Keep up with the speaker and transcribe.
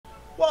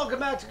Welcome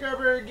back to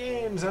Gnawsher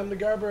Games. I'm the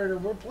Gnawsher.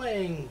 We're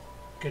playing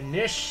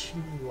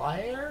Gnawsher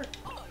Lair.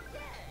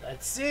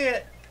 Let's see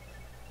it.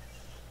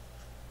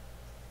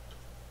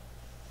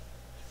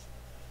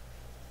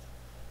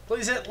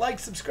 Please hit like,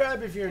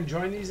 subscribe if you're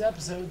enjoying these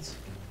episodes.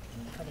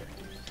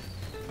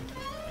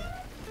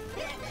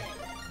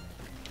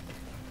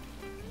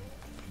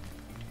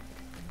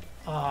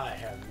 I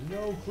have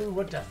no clue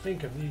what to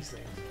think of these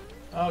things.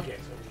 Okay,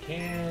 so we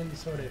can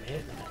sort of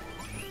hit them.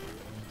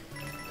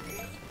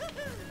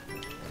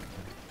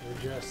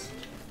 We're just...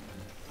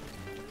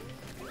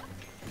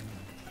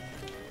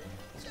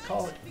 let's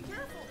call it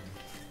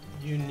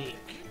unique.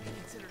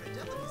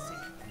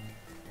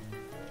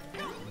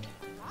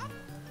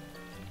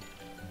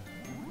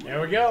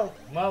 There we go.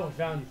 Well, we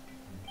found,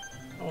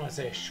 I don't want to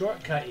say a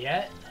shortcut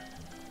yet.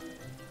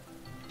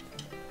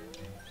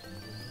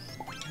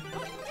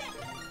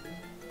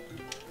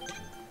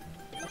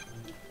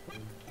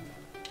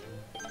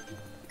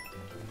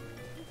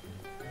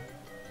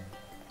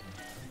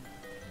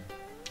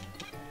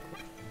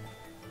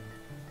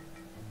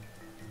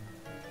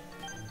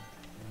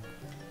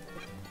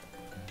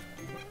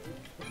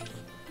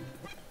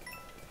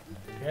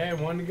 Okay,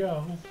 one to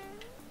go.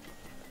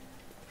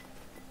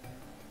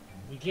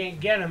 We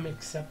can't get him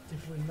except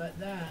if we let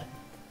that.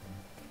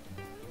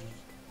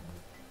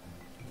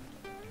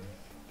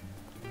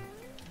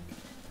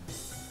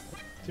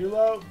 Too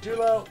low, too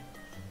low.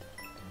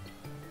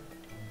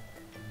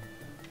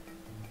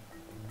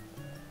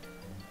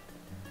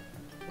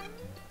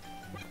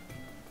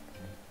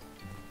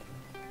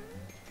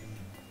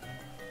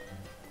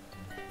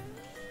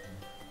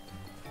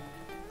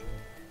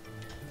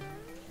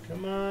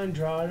 Come on,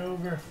 draw it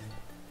over.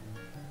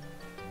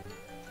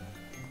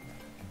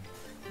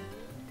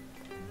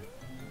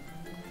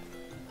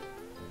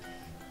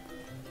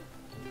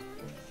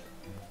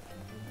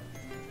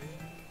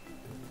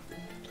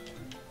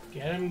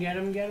 Get him, get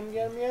him, get him,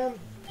 get him, get him.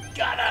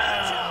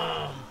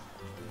 Got him!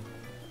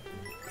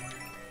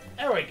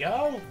 There we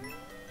go.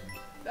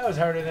 That was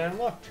harder than it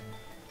looked.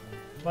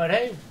 But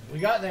hey, we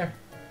got there.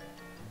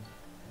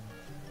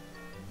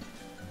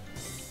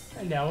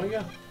 And down we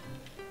go.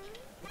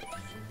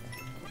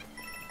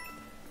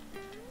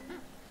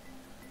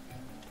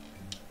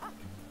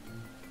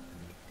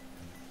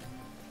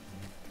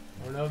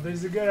 I don't know if this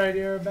is a good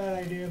idea or a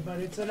bad idea, but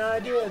it's an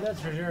idea, that's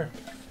for sure.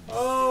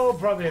 Oh,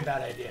 probably a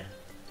bad idea.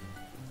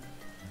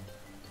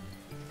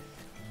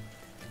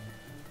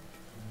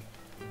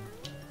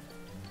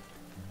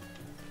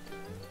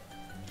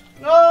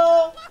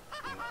 No!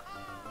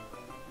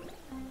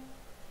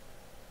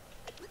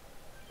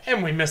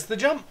 And we missed the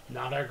jump.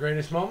 Not our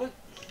greatest moment.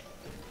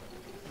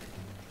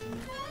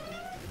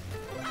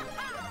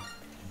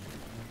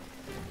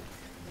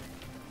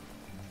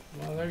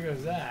 Well, there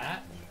goes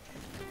that.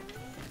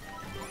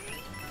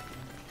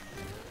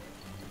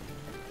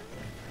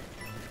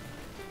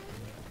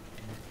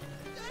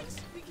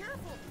 Be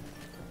careful.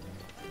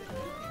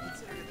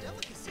 Considered a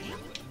delicacy.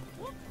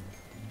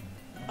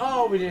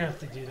 Oh, we didn't have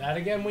to do that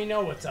again. We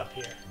know what's up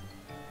here.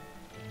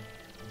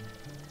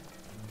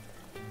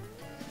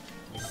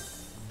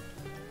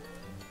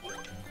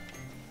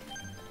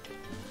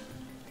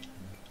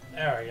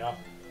 There we go.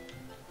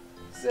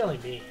 Silly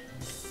me.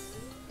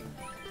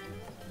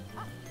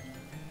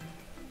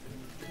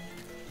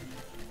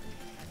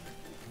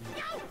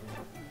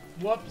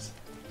 Whoops.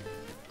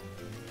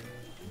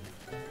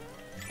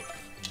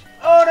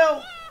 Oh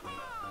no!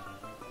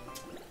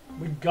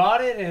 We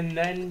got it and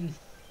then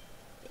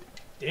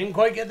didn't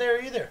quite get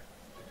there either.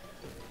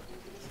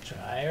 Let's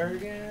try her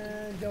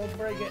again. Don't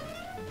break it.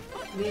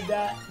 Need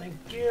that. Thank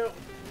you.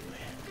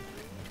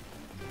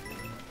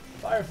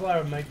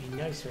 Fireflower might be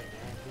nice right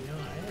now, to be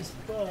honest,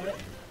 but...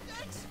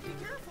 Be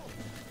careful.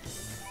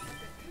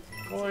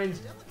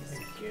 coins.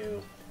 Thank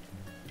you.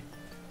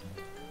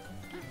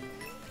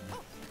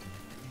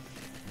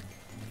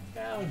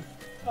 Down.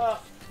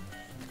 Up.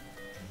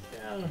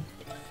 Down.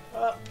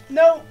 Up.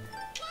 No!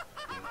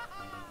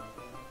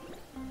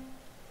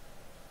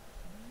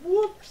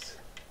 Whoops!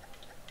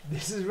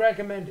 This is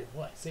recommended.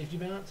 What? Safety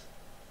balance?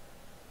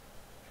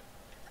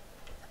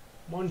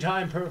 One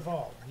time per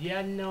fall.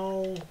 Yeah,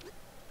 no.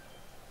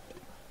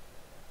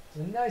 It's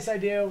a nice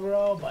idea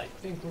overall, but I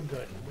think we're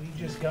good. We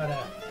just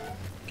gotta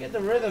get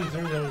the rhythm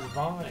through those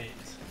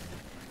vines.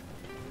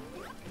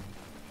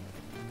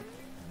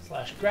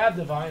 Slash grab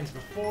the vines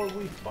before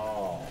we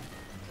fall.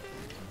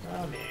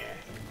 Come here.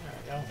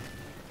 There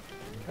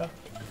we go. Got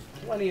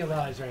plenty of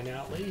lives right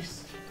now, at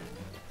least.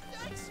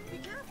 Be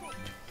careful.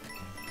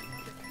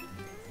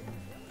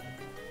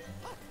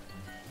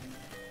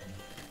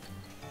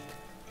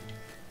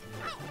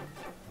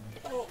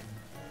 Oh.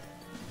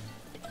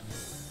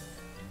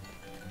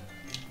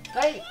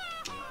 Hey!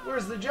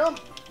 Where's the jump?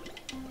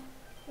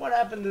 What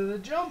happened to the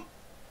jump?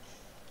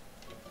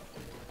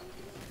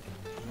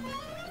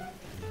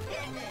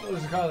 What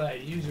was it called?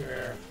 That user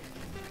error.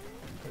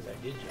 Because I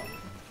did jump.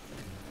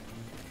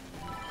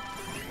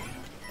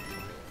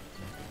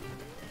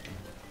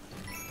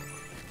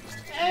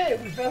 Hey,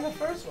 we found the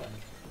first one.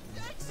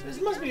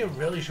 This must be a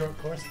really short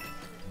course.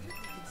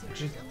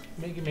 which is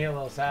making me a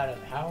little sad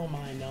of how am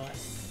I not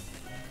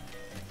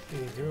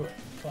getting through it.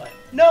 But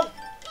no!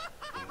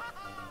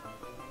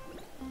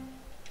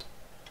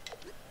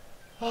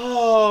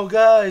 Oh,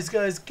 guys.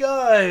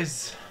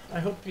 I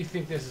hope you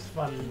think this is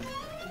fun.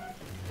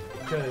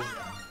 Because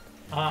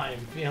I'm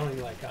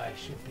feeling like I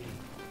should be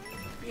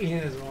beating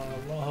this one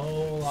a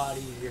whole lot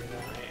easier than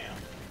I am.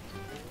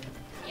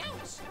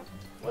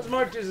 Was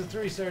marked as a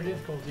 3-star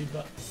difficulty,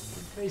 but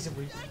let's face it,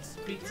 we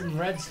beat some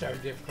red star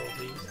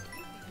difficulties.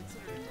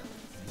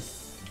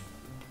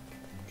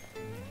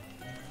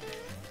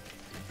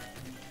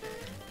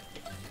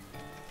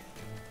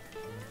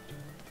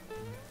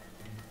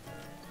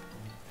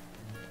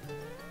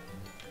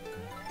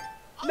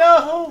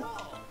 No!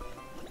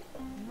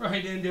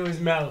 Right into his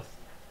mouth.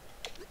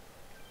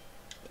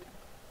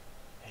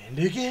 And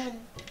again.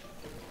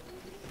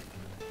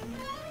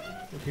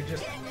 We could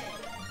just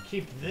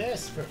keep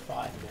this for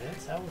 5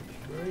 minutes. That would be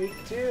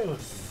great too.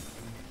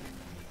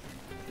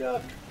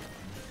 Duck.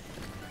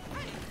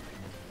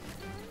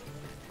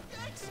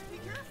 Yikes, be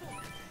careful.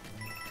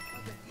 I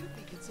bet you'd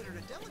be considered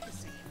a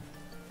delicacy.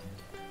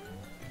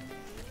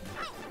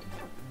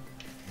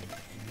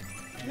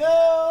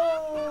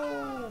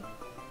 No!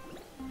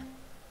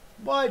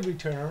 Why'd we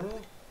turn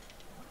around?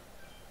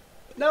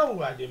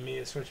 No, I didn't mean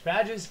to switch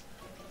badges.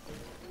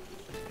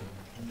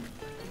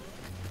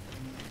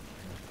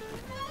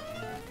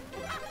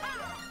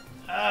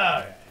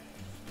 Alright.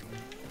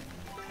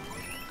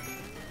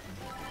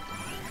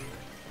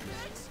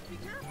 Be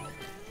careful.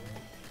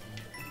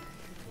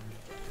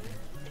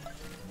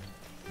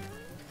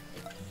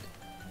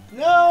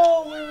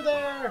 No, we were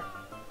there.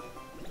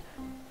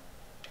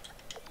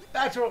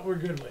 That's what we're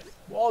good with.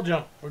 Wall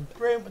jump. We're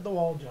great with the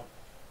wall jump.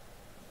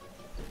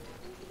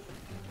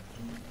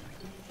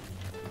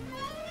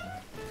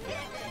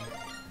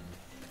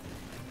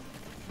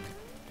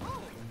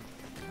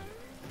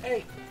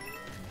 Hey.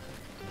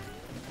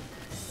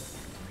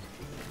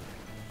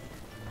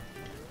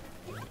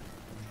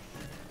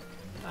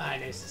 Ah,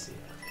 nice to see you.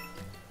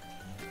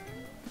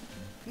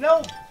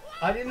 No,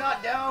 I did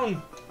not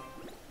down.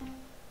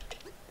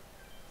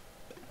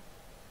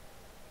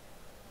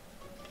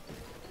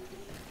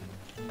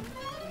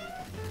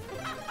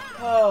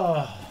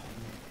 Oh.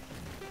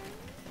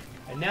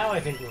 And now I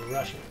think we're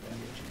rushing it.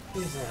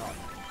 Please help.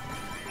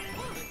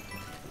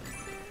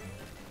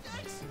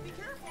 Yikes, be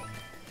careful.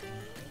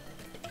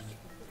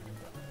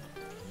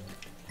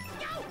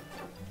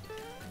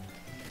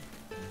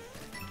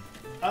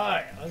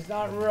 Alright, let's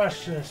not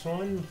rush this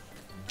one.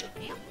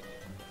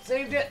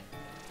 Saved it.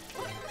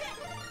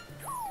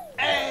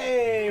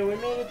 Hey, we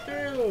made it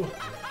through.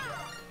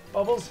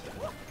 Bubbles.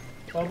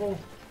 Bubble.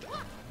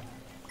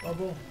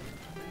 Bubble.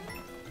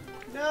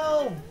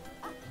 No.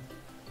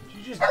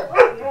 Did you just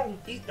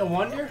eat the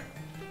wonder?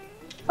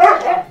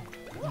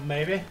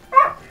 Maybe.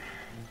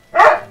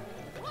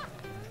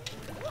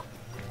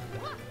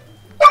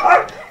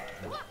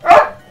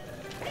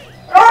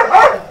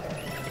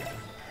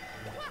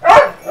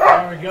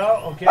 There we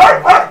go. Okay,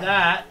 got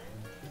that.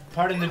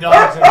 Pardon the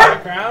dogs in the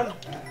background.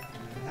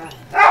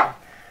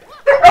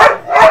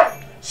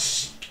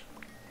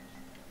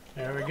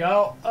 There we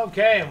go.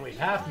 Okay, and we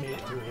have made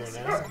it through here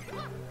now.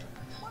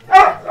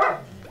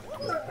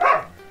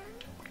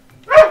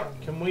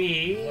 Can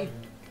we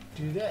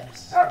do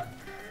this?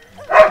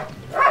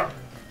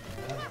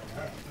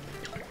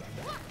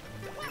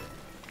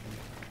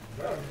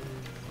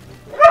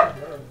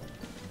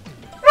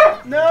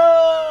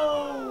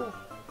 No!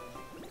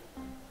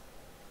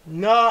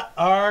 Not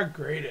our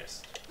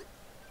greatest.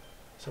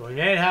 So we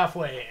made it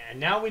halfway, and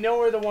now we know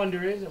where the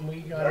wonder is, and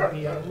we gotta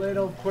be a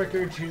little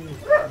quicker to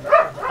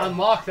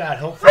unlock that,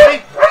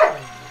 hopefully.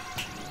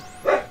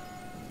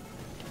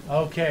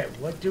 Okay,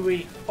 what do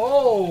we...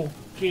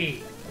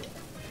 Okay.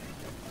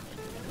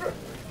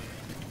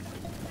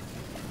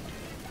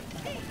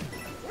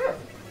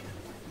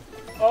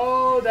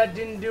 Oh, that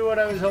didn't do what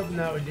I was hoping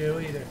that would do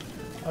either.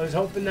 I was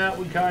hoping that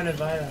would kind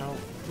of, I don't know,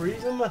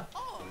 freeze him?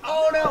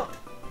 Oh no!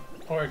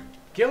 Or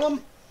kill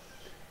him?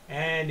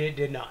 And it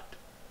did not.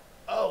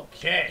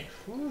 Okay.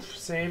 Oof,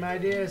 same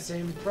idea,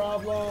 same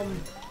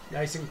problem.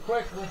 Nice and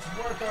quick. Let's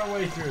work our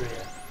way through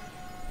here.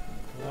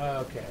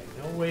 Okay,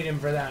 no waiting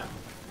for that.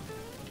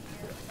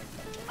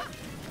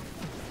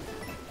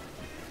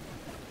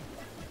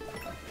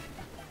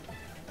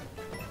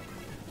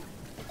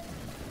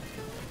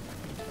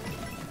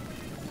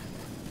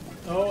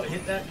 Oh, it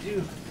hit that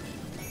too.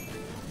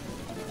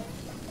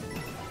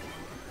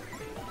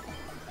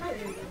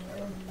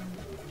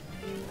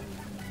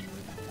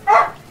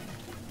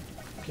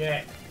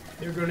 Okay,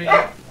 they're going to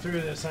get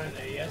through this, aren't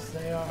they? Yes,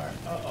 they are.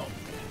 Uh-oh.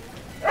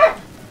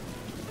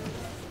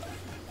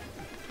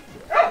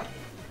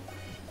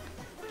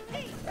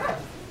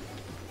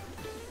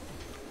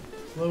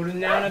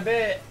 Slowing down a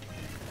bit.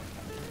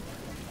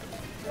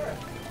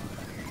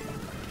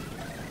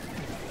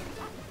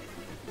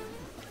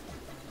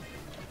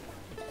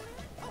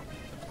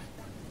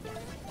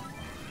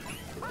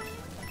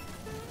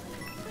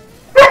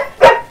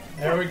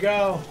 There we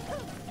go.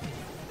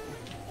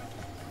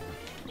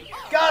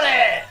 Got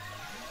it!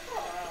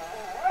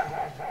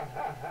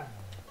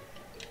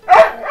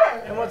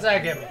 What's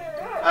that give me?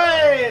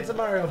 Hey, it's a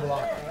Mario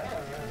block.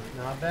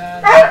 Not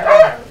bad.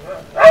 Not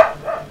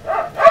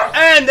bad.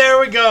 And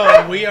there we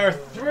go. We are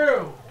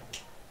through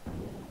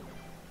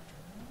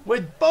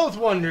with both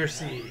Wonder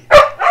Seeds.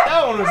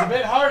 That one was a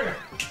bit harder.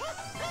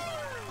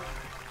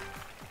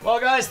 Well,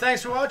 guys,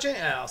 thanks for watching,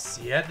 and I'll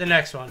see you at the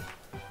next one.